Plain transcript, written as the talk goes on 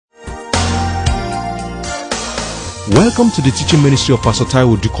Welcome to the teaching ministry of Pastor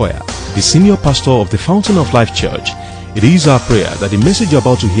Taiwo Dukoya, the senior pastor of the Fountain of Life Church. It is our prayer that the message you're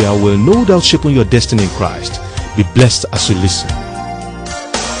about to hear will no doubt shape your destiny in Christ. Be blessed as you listen.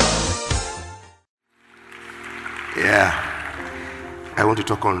 Yeah, I want to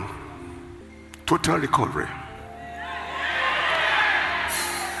talk on total recovery.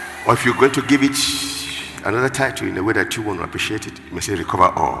 Or if you're going to give it another title in a way that you want to appreciate it, you may say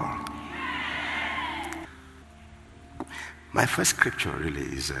recover all. My first scripture really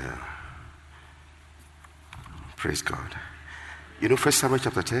is, praise God. You know 1 Samuel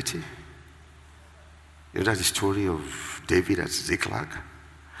chapter 30? You know that's the story of David at Ziklag?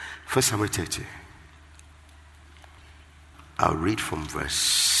 1 Samuel 30. I'll read from verse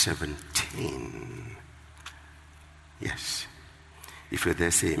 17. Yes. If you're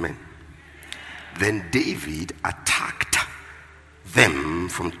there, say amen. Then David attacked them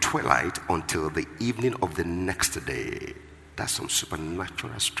from twilight until the evening of the next day. That's some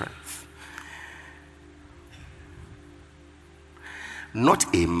supernatural strength. Not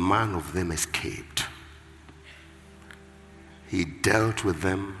a man of them escaped. He dealt with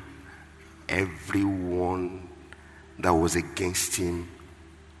them. Everyone that was against him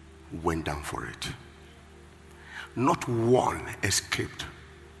went down for it. Not one escaped.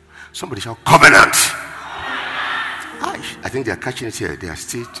 Somebody shout, covenant! I think they are catching it here. They are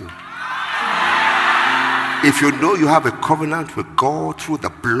still too. If you know you have a covenant with God through the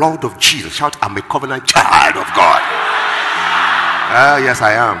blood of Jesus, shout, I'm a covenant child of God. Yes,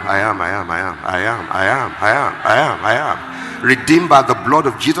 I am. Redeemed by the blood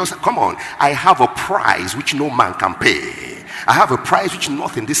of Jesus. Come on. I have a price which no man can pay. I have a price which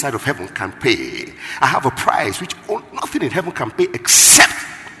nothing this side of heaven can pay. I have a price which nothing in heaven can pay except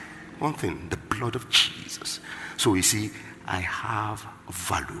one thing, the blood of Jesus. So you see, I have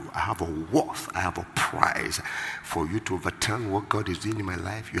value, I have a worth, I have a price. For you to overturn what God is doing in my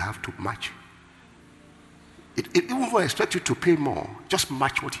life, you have to match. Even though I expect you to pay more, just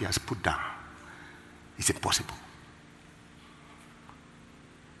match what he has put down. It's impossible.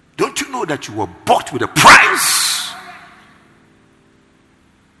 Don't you know that you were bought with a price?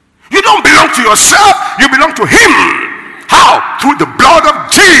 You don't belong to yourself, you belong to him. How? Through the blood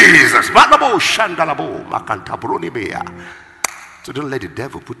of Jesus. So don't let the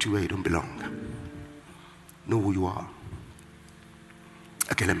devil put you where you don't belong. Know who you are.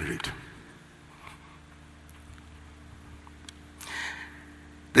 Okay, let me read.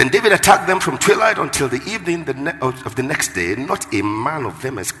 Then David attacked them from twilight until the evening of the next day. Not a man of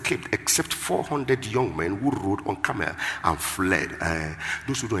them escaped except 400 young men who rode on camel and fled.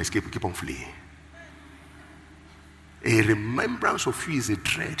 Those who don't escape keep on fleeing. A remembrance of you is a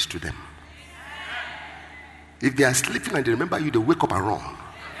dread to them. If they are sleeping and they remember you, they wake up and run.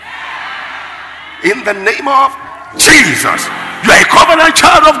 In the name of Jesus, you are a covenant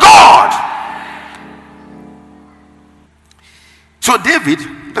child of God. So David,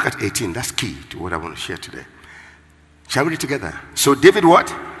 look at 18, that's key to what I want to share today. Shall we read together? So David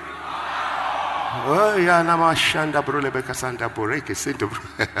what?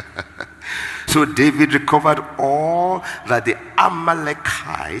 So David recovered all that the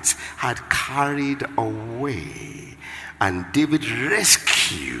Amalekites had carried away. And David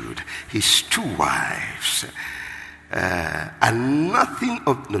rescued his 2 wives. And nothing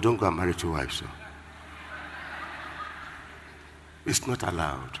of... No, don't go and marry 2 wives. So. It's not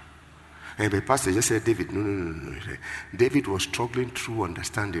allowed. And the pastor just said, David, no. David was struggling through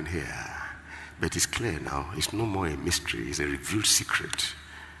understanding here. But it's clear now. It's no more a mystery. It's a revealed secret.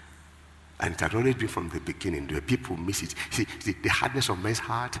 And it had always been from the beginning. The people miss it. See, the hardness of men's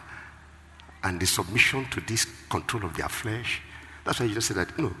heart and the submission to this control of their flesh. That's why you just said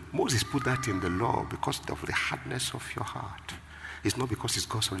that, Moses put that in the law because of the hardness of your heart. It's not because it's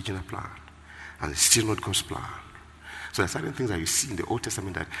God's original plan. And it's still not God's plan. So there are certain things that you see in the Old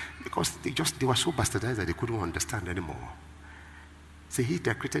Testament that because they were so bastardized that they couldn't understand anymore. See, he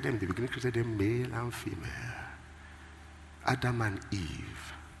that created them, in the beginning created them male and female. Adam and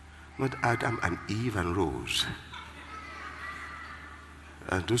Eve. Not Adam and Eve and Rose.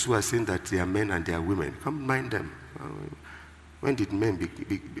 And those who are saying that they are men and they are women, come mind them. When did men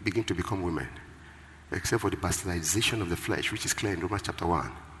begin to become women? Except for the bastardization of the flesh, which is clear in Romans chapter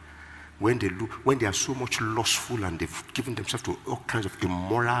 1. When they are so much lustful and they've given themselves to all kinds of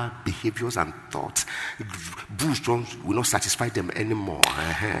immoral behaviors and thoughts, booze will not satisfy them anymore.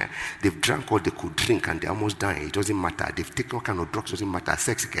 They've drank all they could drink and they're almost dying. It doesn't matter. They've taken all kinds of drugs. It doesn't matter.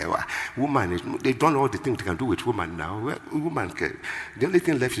 Sex, woman, they've done all the things they can do with woman now. The only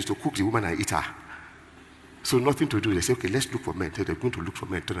thing left is to cook the woman and eat her. So nothing to do. They say, okay, let's look for men. So they're going to look for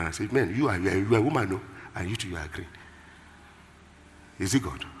men. And I say, men, you are a woman, no? And you two, you are agreeing. Is he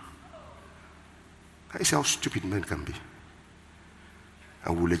God? I see how stupid men can be.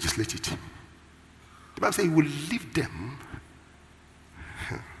 And will legislate it. The Bible says he will leave them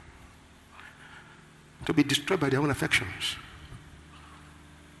to be destroyed by their own affections.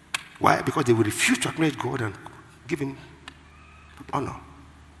 Why? Because they will refuse to acknowledge God and give him honor.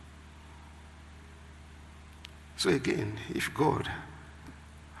 So again, if God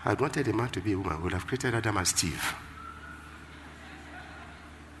had wanted a man to be a woman, he would have created Adam and Steve.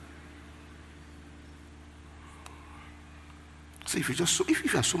 So if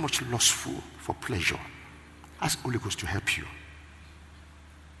you are so much lustful for pleasure, ask Holy Ghost to help you.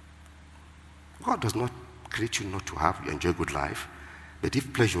 God does not create you not to enjoy a good life, but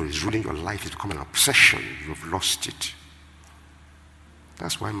if pleasure is ruling your life, it's become an obsession, you've lost it.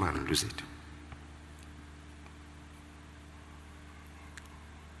 That's why man loses it.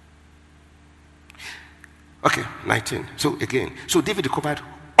 Okay, 19. So again, David recovered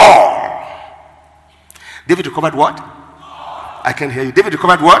all. David recovered what? I can hear you. David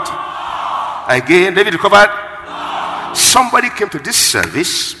recovered what? Again, David recovered. Somebody came to this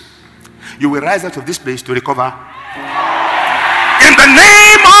service. You will rise out of this place to recover. In the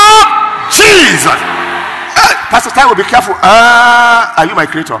name of Jesus. Pastor Tai will be careful. Are you my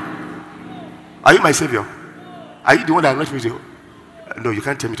creator? Are you my savior? Are you the one that anointed me to? No, you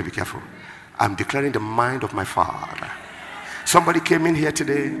can't tell me to be careful. I'm declaring the mind of my Father. Somebody came in here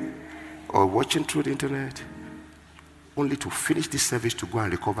today or watching through the internet only to finish this service to go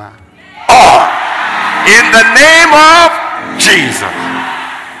and recover all in the name of Jesus.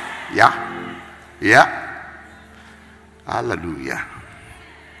 Yeah. Hallelujah.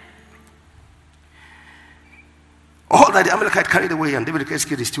 All that the Amalekite carried away, and David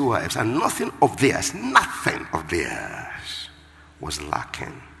rescued his 2 wives, and nothing of theirs was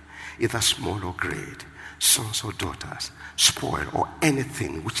lacking, either small or great, sons or daughters, spoil or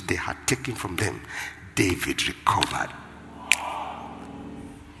anything which they had taken from them. David recovered.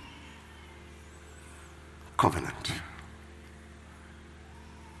 Covenant.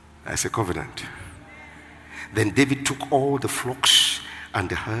 I say covenant. Then David took all the flocks and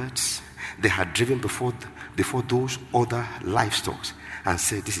the herds they had driven before those other livestock and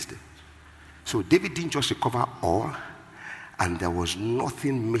said, this is the. So David didn't just recover all, and there was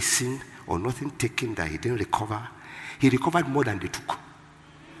nothing missing or nothing taken that he didn't recover. He recovered more than they took.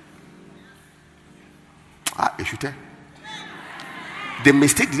 You should tell. The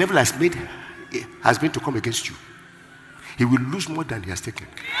mistake the devil has made has been to come against you. He will lose more than he has taken.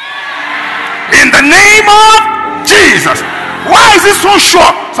 In the name of Jesus. Why is it so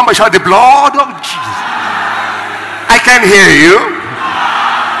sure? Somebody shout, the blood of Jesus. I can hear you.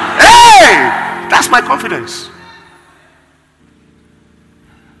 Hey, that's my confidence.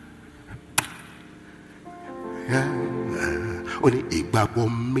 Only ìgbàgbọ́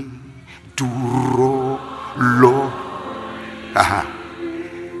mi dúró lọ.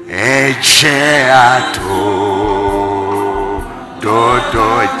 Ẹ̀jẹ̀ àtò dòdò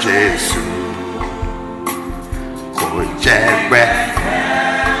Jésù kò jẹ̀gbẹ́.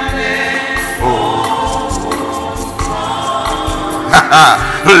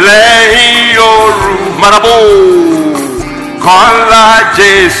 Lẹ́yìn òru marabo kọ́lá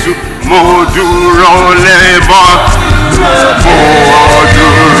Jésù mo dúró lé mọ́. Mo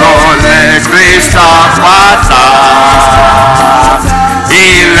dúró lé Kristi àpáta.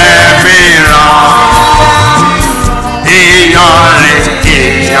 Ilẹ̀ mìíràn ìyanrìn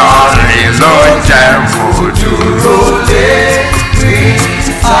ló jẹ́ mo dúró lé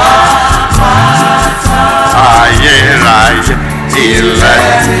Kristi àpáta. Ayérayé ilẹ̀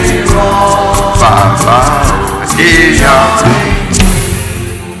bàbá ìyanrìn.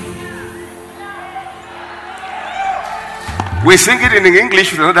 We sing it in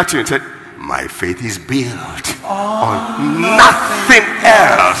English with another tune. It said, my faith is built on nothing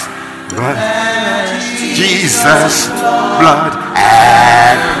else but Jesus' blood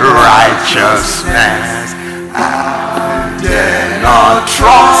and righteousness. I dare not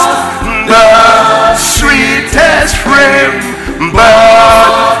trust the sweetest frame,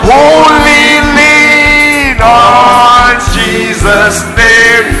 but only lean on Jesus'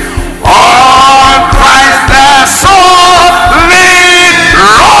 name. On Christ the solid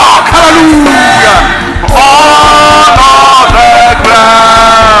rock, hallelujah. All of the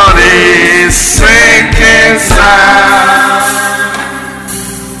ground is sinking sand.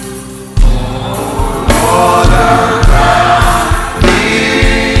 All the ground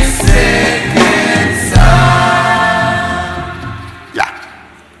is sinking sand. Yeah,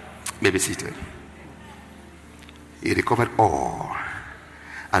 maybe seated. He recovered all.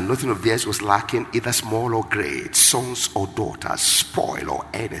 And and nothing of theirs was lacking, either small or great, sons or daughters, spoil or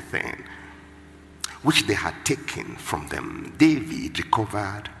anything, which they had taken from them. David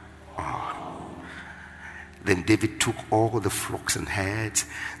recovered all. Then David took all the flocks and herds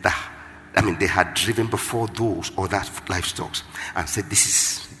they had driven before those other livestock, and said, this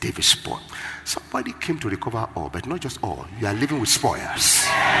is David's spoil. Somebody came to recover all, but not just all. You are living with spoils.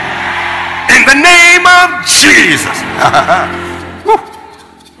 In the name of Jesus.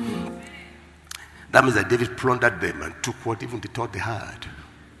 That means that David plundered them and took what even they thought they had.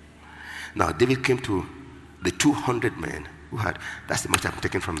 Now David came to the 200 men who had, that's the much I'm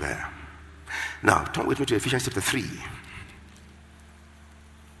taking from there. Now turn with me to Ephesians chapter 3.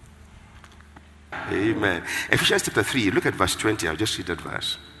 Amen. Ephesians chapter 3, look at verse 20. I'll just read that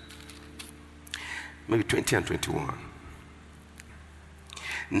verse. Maybe 20 and 21.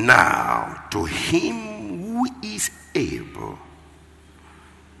 Now to him who is able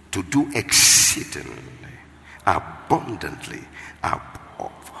to do exceedingly abundantly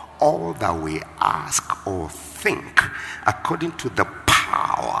above all that we ask or think, according to the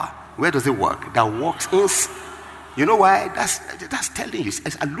power. Where does it work? That works in. You know why? That's telling you,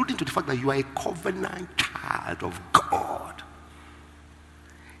 it's alluding to the fact that you are a covenant child of God.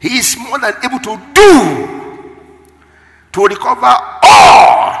 He is more than able to recover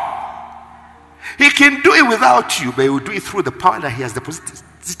all. He can do it without you, but he will do it through the power that he has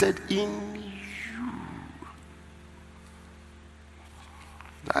deposited in you.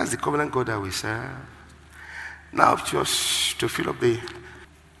 That's the covenant God that we serve. Now, just to fill up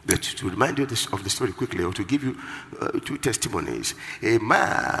to remind you of the story quickly, or to give you two testimonies. A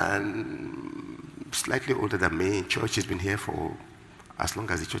man slightly older than me in church, has been here for as long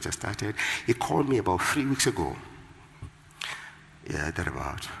as the church has started. He called me about 3 weeks ago. Yeah,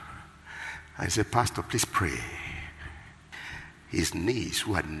 thereabout. I said, Pastor, please pray. His niece,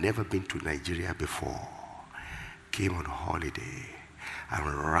 who had never been to Nigeria before, came on holiday, and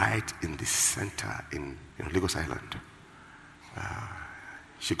right in the center in Lagos Island,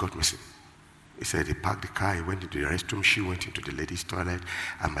 she got missing. He said he parked the car, he went into the restroom, she went into the ladies' toilet,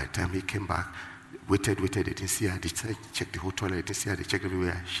 and by the time he came back, waited, they didn't see her, they checked the whole toilet, they didn't see her, they checked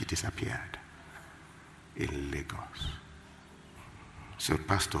everywhere, she disappeared in Lagos. So,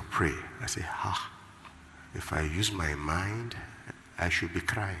 Pastor, pray. I said, if I use my mind, I should be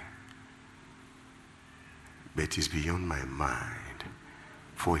crying. But it's beyond my mind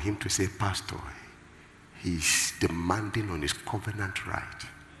for him to say, Pastor, he's demanding on his covenant right.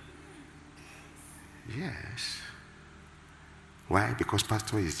 Yes. Why? Because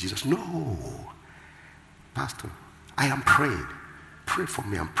Pastor is Jesus. No. Pastor, I am praying. Pray for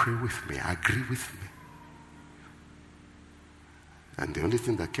me and pray with me. Agree with me. And the only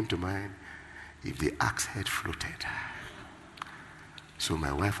thing that came to mind, if the axe head floated. So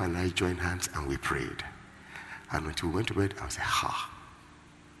my wife and I joined hands and we prayed. And when we went to bed, I was like,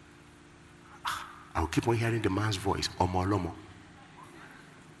 I will keep on hearing the man's voice, Omo Lomo.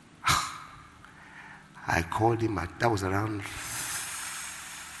 I called him that was around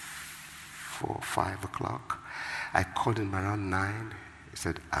 4 or 5 o'clock. I called him around 9. He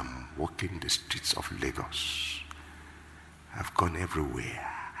said, I'm walking the streets of Lagos. I've gone everywhere.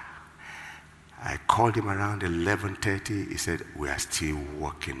 I called him around 11:30. He said, we are still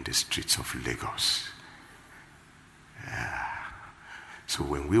walking the streets of Lagos. So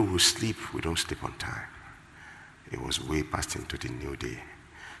when we will sleep, we don't sleep on time. It was way past into the new day.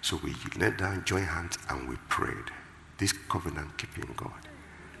 So we knelt down, joined hands, and we prayed. This covenant-keeping God.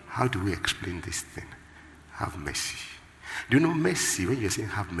 How do we explain this thing? Have mercy. Do you know mercy? When you're saying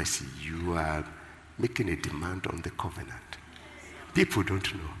have mercy, you are making a demand on the covenant. People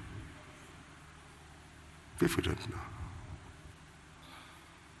don't know. People don't know.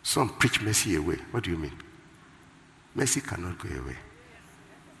 Some preach mercy away. What do you mean? Mercy cannot go away.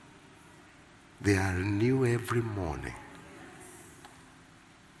 They are new every morning.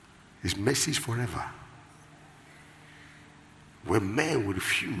 His mercy is forever. When men will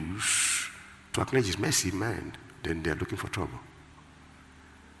refuse to acknowledge his mercy, man, then they are looking for trouble.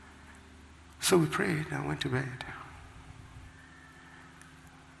 So we prayed and went to bed.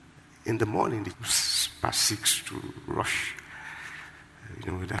 In the morning, it was past 6 to rush.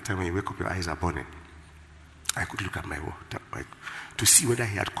 You know, that time when you wake up, your eyes are burning. I could look at my watch to see whether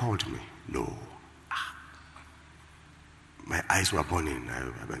he had called me. No. My eyes were burning.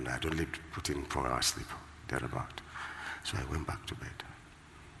 I'd only put in 4 hours sleep, thereabout. So I went back to bed.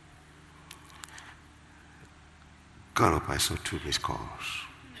 Got up, I saw 2 missed calls.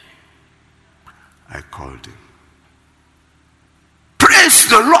 I called him. Praise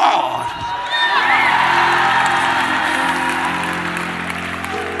the Lord!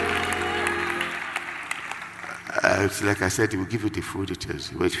 It's like I said, he will give you the full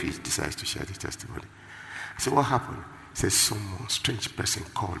details. Wait if he decides to share the testimony. I said, what happened? He said, some strange person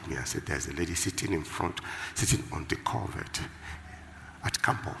called me and said, there's a lady sitting in front, sitting on the covert at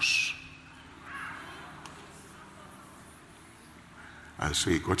campus. And so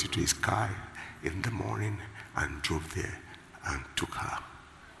he got into his car in the morning and drove there and took her.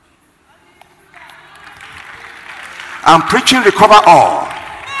 I'm preaching recover all.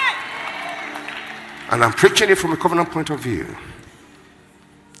 And I'm preaching it from a covenant point of view.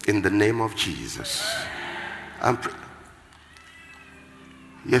 In the name of Jesus.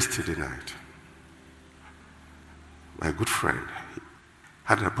 Yesterday night, my good friend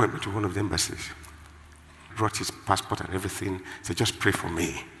had an appointment with one of the embassies. Brought his passport and everything. Said, just pray for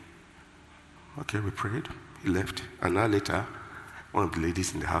me. Okay, we prayed. He left. An hour later, one of the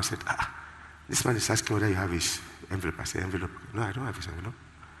ladies in the house said, this man is asking whether you have his envelope. I said, envelope? No, I don't have his envelope.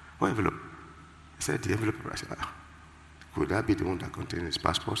 What envelope? He said, the envelope. I said, could that be the one that contains his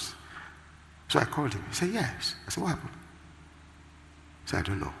passports? So I called him. He said, yes. I said, what happened? He said, I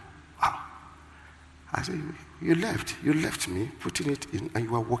don't know. Wow. I said, you left me, putting it in, and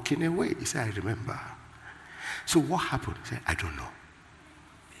you were walking away. He said, I remember. So what happened? He said, I don't know.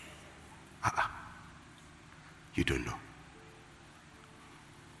 You don't know.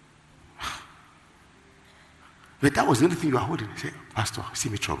 But that was the only thing you were holding. He said, Pastor, see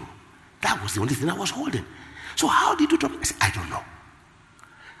me trouble. That was the only thing I was holding. So how did you drop it? I said, I don't know.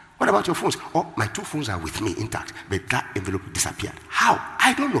 What about your phones? Oh, my 2 phones are with me intact, but that envelope disappeared. How?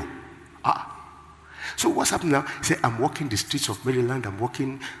 I don't know. So what's happening now? He said, I'm walking the streets of Maryland. I'm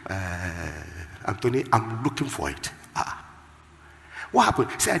walking, Anthony, I'm looking for it. What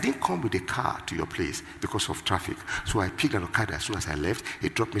happened? He said, I didn't come with a car to your place because of traffic. So I picked an Okada as soon as I left.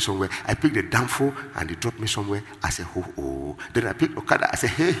 It dropped me somewhere. I picked a Danfo and it dropped me somewhere. I said, oh. Then I picked Okada. I said,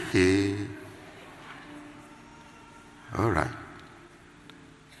 hey. All right.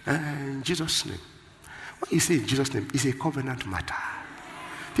 In Jesus' name. What you say in Jesus' name is a covenant matter.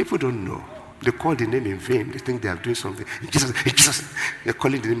 People don't know. They call the name in vain. They think they are doing something. In Jesus, you're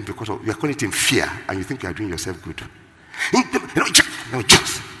calling the name because you're calling it in fear, and you think you are doing yourself good.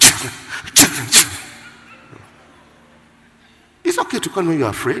 It's okay to call him when you're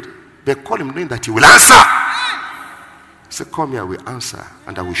afraid, but call him knowing that he will answer. Say, call me, I will answer,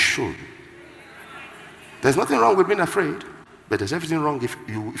 and I will show you. There's nothing wrong with being afraid, but there's everything wrong if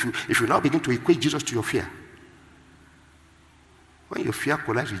you now begin to equate Jesus to your fear. When your fear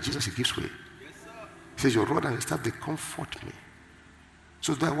collides with Jesus, it gives way. He says, your rod and your staff, they comfort me.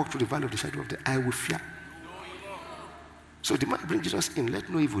 So though I walk through the valley of the shadow of death, I will fear. So the moment you bring Jesus in, let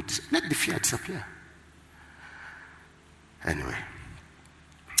no evil, let the fear disappear. Anyway,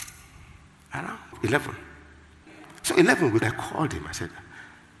 around 11. So 11, when I called him, I said,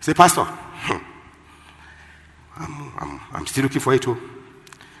 Pastor, I'm still looking for you too.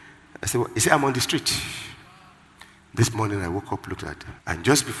 I said, he said, I'm on the street. This morning I woke up, looked at it, and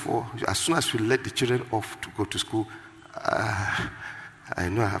just before, as soon as we let the children off to go to school, I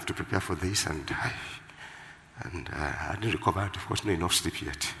know I have to prepare for this, and I didn't recover. There was not enough sleep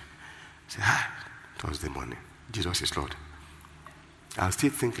yet. I said, Thursday morning, Jesus is Lord. I was still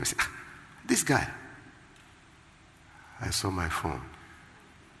thinking, I said, this guy. I saw my phone,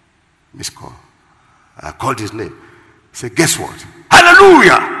 missed call. I called his name. He said, guess what?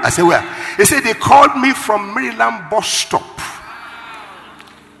 Hallelujah! I said, where? He said, they called me from Maryland bus stop.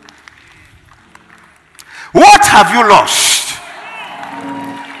 What have you lost?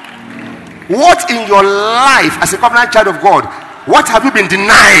 What in your life as a covenant child of God, what have you been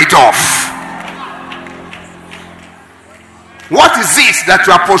denied of? What is it that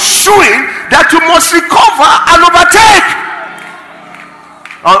you are pursuing that you must recover and overtake?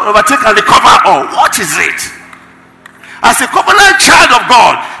 Or overtake and recover all. What is it? As a covenant child of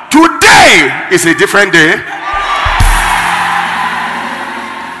God, today is a different day.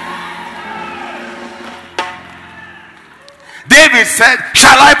 David said,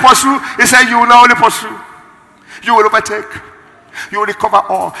 shall I pursue? He said, you will not only pursue, you will overtake, you will recover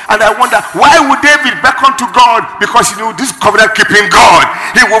all. And I wonder, why would David beckon to God? Because he knew this covenant keeping God,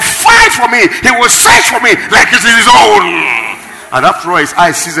 he will fight for me, he will search for me like it's his own. And after all, his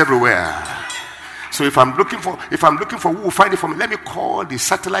eyes sees everywhere. So if I'm looking for who will find it for me, let me call the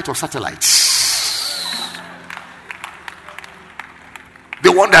satellite of satellites.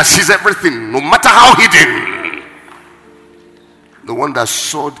 The one that sees everything, no matter how hidden. The one that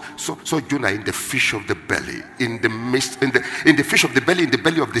saw Jonah in the fish of the belly, in the mist, in the fish of the belly, in the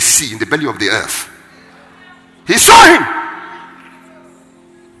belly of the sea, in the belly of the earth. He saw him.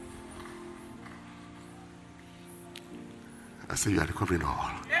 I say, you are recovering all.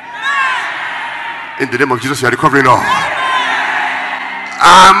 In the name of Jesus, you are recovering all.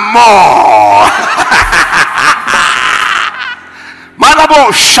 And more.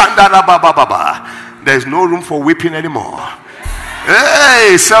 There is no room for weeping anymore.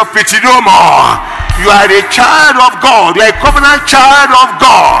 Hey, self-pity no more. You are a child of God. You are a covenant child of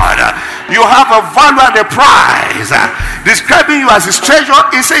God. You have a value and a prize. Describing you as his treasure,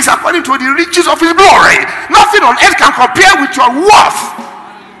 it says according to the riches of his glory. Nothing on earth can compare with your worth.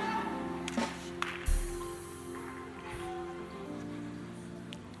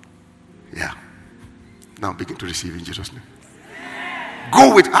 Yeah. Now begin to receive in Jesus' name.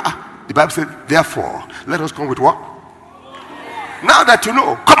 Go with the Bible said, therefore, let us come with what? Now that you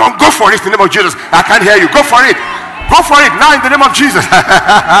know, come on, go for it in the name of Jesus. I can't hear you. Go for it. Go for it now in the name of Jesus.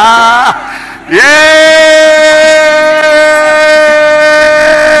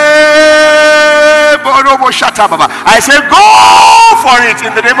 I say, go for it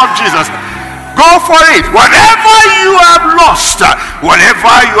in the name of Jesus. Go for it. Whatever you have lost,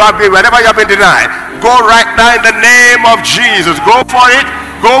 whatever you have been denied, go right now in the name of Jesus. Go for it.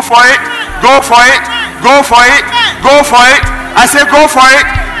 Go for it. Go for it. Go for it. Go for it. I say, go for it.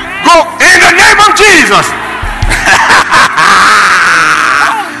 Go in the name of Jesus.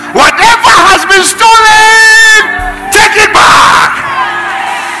 Whatever has been stolen, take it back.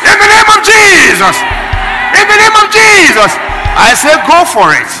 In the name of Jesus. In the name of Jesus. I say, go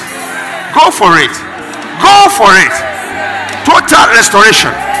for it. Go for it. Go for it. Total restoration.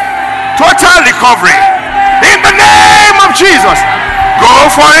 Total recovery. In the name of Jesus.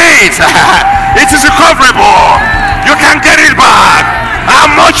 Go for it. It is recoverable. You can get it back. And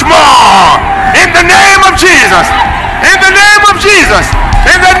much more. In the name of Jesus. In the name of Jesus.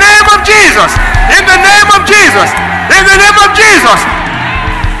 In the name of Jesus. In the name of Jesus. In the name of Jesus.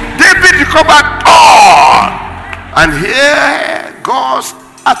 David recovered all. And here God's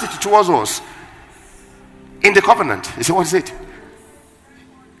attitude towards us in the covenant. He said, what is it?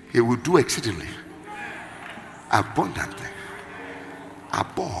 He will do exceedingly, abundantly,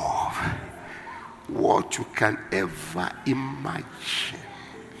 above what you can ever imagine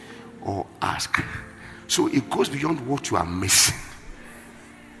or ask. So it goes beyond what you are missing.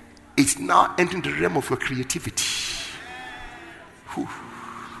 It's now entering the realm of your creativity. Whew.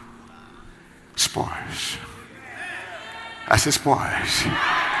 Spoils. I say spoils.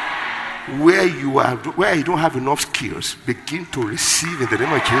 Where you don't have enough skills, begin to receive in the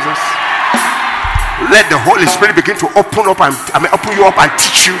name of Jesus. Let the Holy Spirit begin to open you up and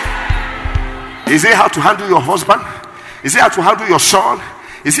teach you. Is it how to handle your husband? Is it how to handle your son?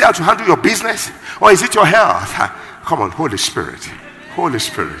 Is it how to handle your business? Or is it your health? Come on, Holy Spirit. Holy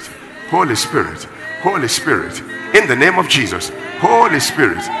Spirit. Holy Spirit. Holy Spirit. In the name of Jesus. Holy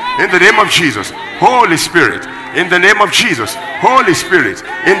Spirit. In the name of Jesus. Holy Spirit. In the name of Jesus. Holy Spirit.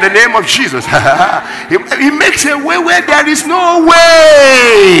 In the name of Jesus. He makes a way where there is no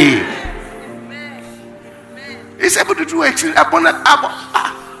way. He's able to do abundant,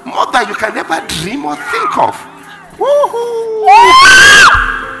 more than you can ever dream or think of. Woo-hoo.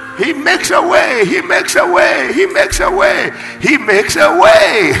 He makes a way. He makes a way. He makes a way. He makes a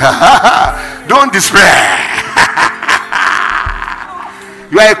way. Don't despair.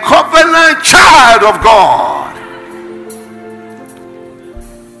 You are a covenant child of God.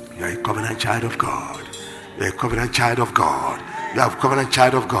 You are a covenant child of God. You are a covenant child of God. You are a covenant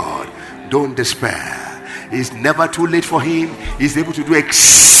child of God. Don't despair. It's never too late for him. He's able to do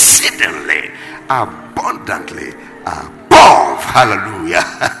exceedingly, abundantly, above. Hallelujah.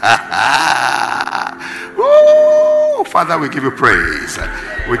 Woo! Father, we give you praise.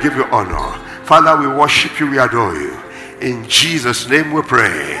 We give you honor. Father, we worship you. We adore you. In Jesus' name we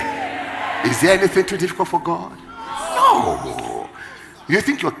pray. Is there anything too difficult for God? No. You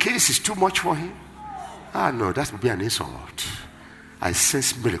think your case is too much for him? No, that would be an insult. I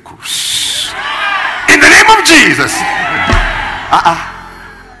sense miracles. In the name of Jesus.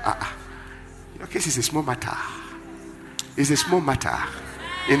 Your case is a small matter. It's a small matter.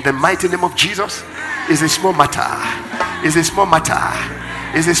 In the mighty name of Jesus, it's a small matter. It's a small matter.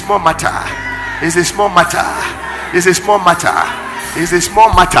 It's a small matter. It's a small matter. It's a small matter. It's a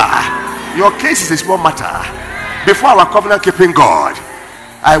small matter. Your case is a small matter. Before our covenant keeping God,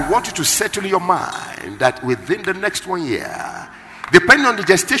 I want you to settle your mind that within the next 1 year, depending on the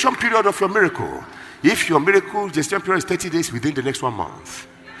gestation period of your miracle, if your miracle gestation period is 30 days, within the next 1 month.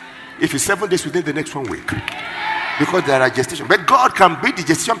 If it's 7 days, within the next 1 week. Because there are gestation. But God can beat the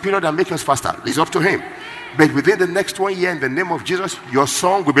gestation period and make us faster. It's up to him. But within the next 1 year, in the name of Jesus, your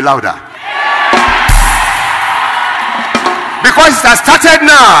song will be louder. Because it has started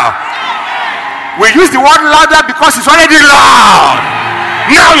now. We use the word louder because it's already loud.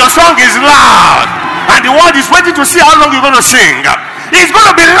 Now your song is loud. And the world is waiting to see how long you're going to sing. It's going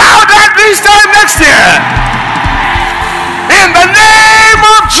to be louder this time next year. In the name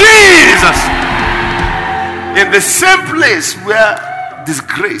of Jesus. In the same place where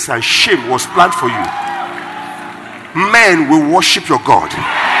disgrace and shame was planned for you, men will worship your God.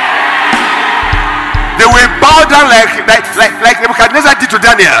 They will bow down like Nebuchadnezzar did to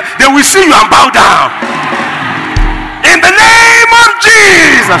Daniel. They will see you and bow down. In the name of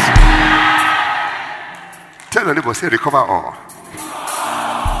Jesus. Tell your neighbor, say, recover all.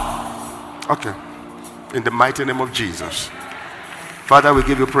 Okay. In the mighty name of Jesus. Father, we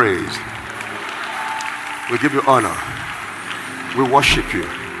give you praise. We give you honor. We worship you.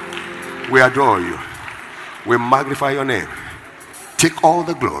 We adore you. We magnify your name. Take all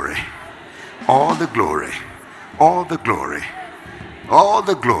the glory. All the glory. All the glory. All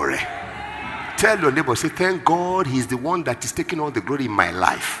the glory. Tell your neighbor, say, thank God he's the one that is taking all the glory in my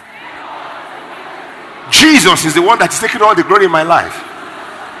life. Jesus is the one that is taking all the glory in my life.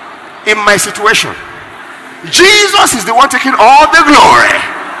 In my situation. Jesus is the one taking all the glory.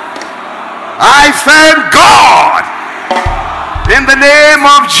 I thank God. In the name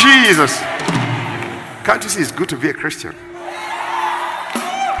of Jesus. Can't you see it's good to be a Christian?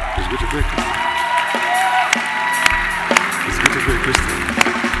 It's good to be a Christian. It's good to be a Christian.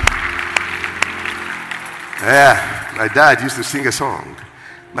 Yeah, my dad used to sing a song.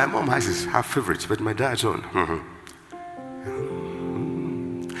 My mom has her favorites, but my dad's own.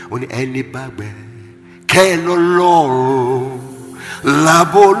 Only any bagbe kelo loro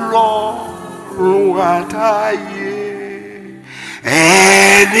labo loro ataye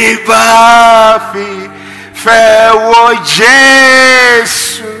any bafi fewo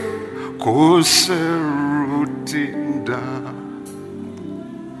Jesu koserutinda.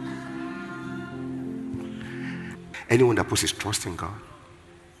 Anyone that puts his trust in God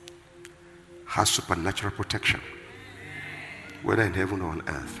has supernatural protection, whether in heaven or on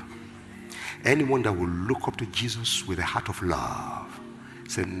earth. Anyone that will look up to Jesus with a heart of love,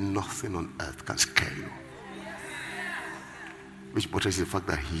 say nothing on earth can scare you. Which portrays the fact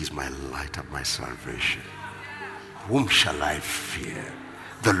that he is my light and my salvation. Whom shall I fear?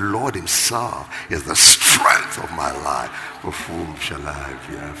 The Lord himself is the strength of my life. Of whom shall I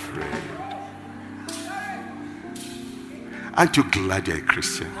be afraid? Aren't you glad you're a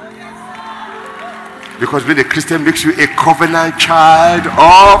Christian? Because being a Christian makes you a covenant child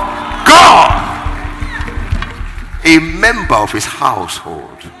of God. A member of his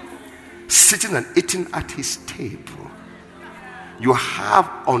household. Sitting and eating at his table. You have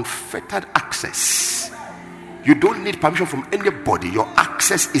unfettered access. You don't need permission from anybody. Your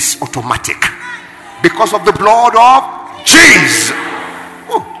access is automatic. Because of the blood of Jesus.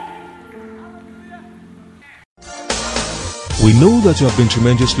 We know that you have been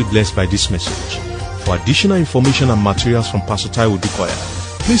tremendously blessed by this message. For additional information and materials from Pastor Taiwo Odukoya,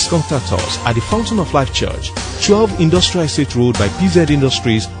 please contact us at the Fountain of Life Church, 12 Industrial Estate Road by PZ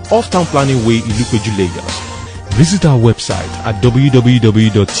Industries, off Town Planning Way, Ilupeju, Lagos. Visit our website at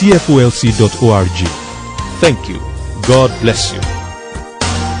www.tfolc.org. Thank you. God bless you.